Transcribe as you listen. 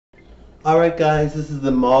Alright guys, this is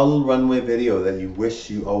the model runway video that you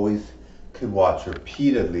wish you always could watch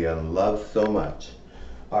repeatedly and love so much.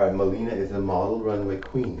 Alright, Melina is a model runway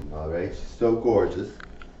queen, alright? She's so gorgeous.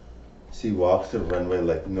 She walks the runway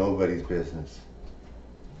like nobody's business.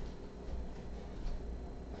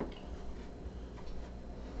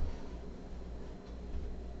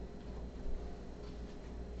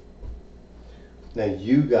 Now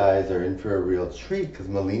you guys are in for a real treat because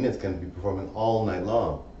Melina is going to be performing all night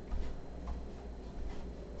long.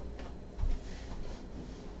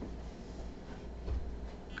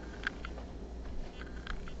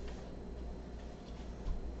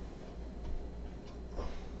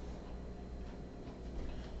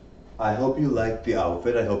 I hope you like the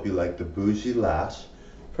outfit. I hope you like the bougie lash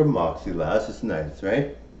from Moxie Lash. It's nice,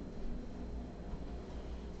 right?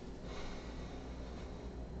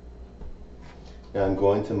 Now I'm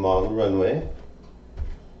going to model runway.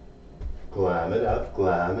 Glam it up,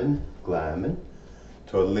 glammin', glammin',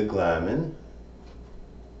 totally glammin'.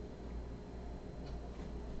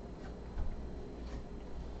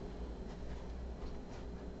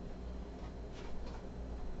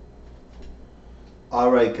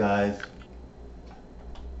 Alright guys.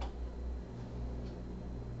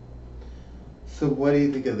 So what do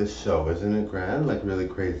you think of the show? Isn't it grand? Like really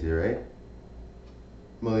crazy, right?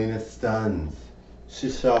 Melina stuns. She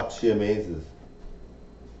shocks, she amazes.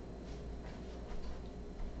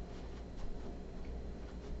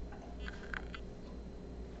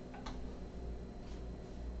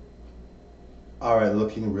 Alright,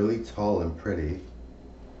 looking really tall and pretty.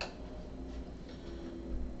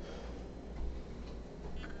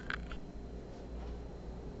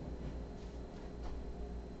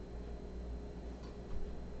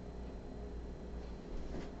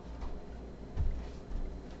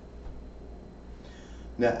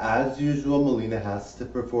 Now, as usual, Melina has to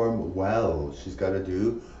perform well. She's got to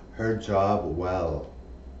do her job well.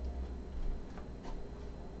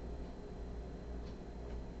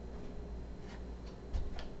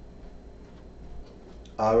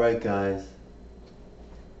 Alright guys.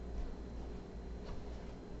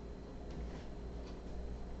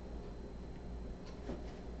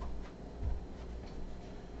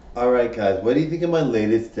 Alright guys, what do you think of my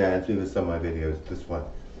latest dance move with some of my videos? This one.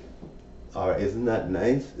 Alright, isn't that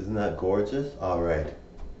nice? Isn't that gorgeous? Alright.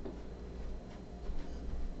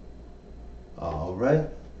 Alright.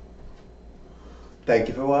 Thank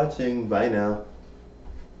you for watching. Bye now.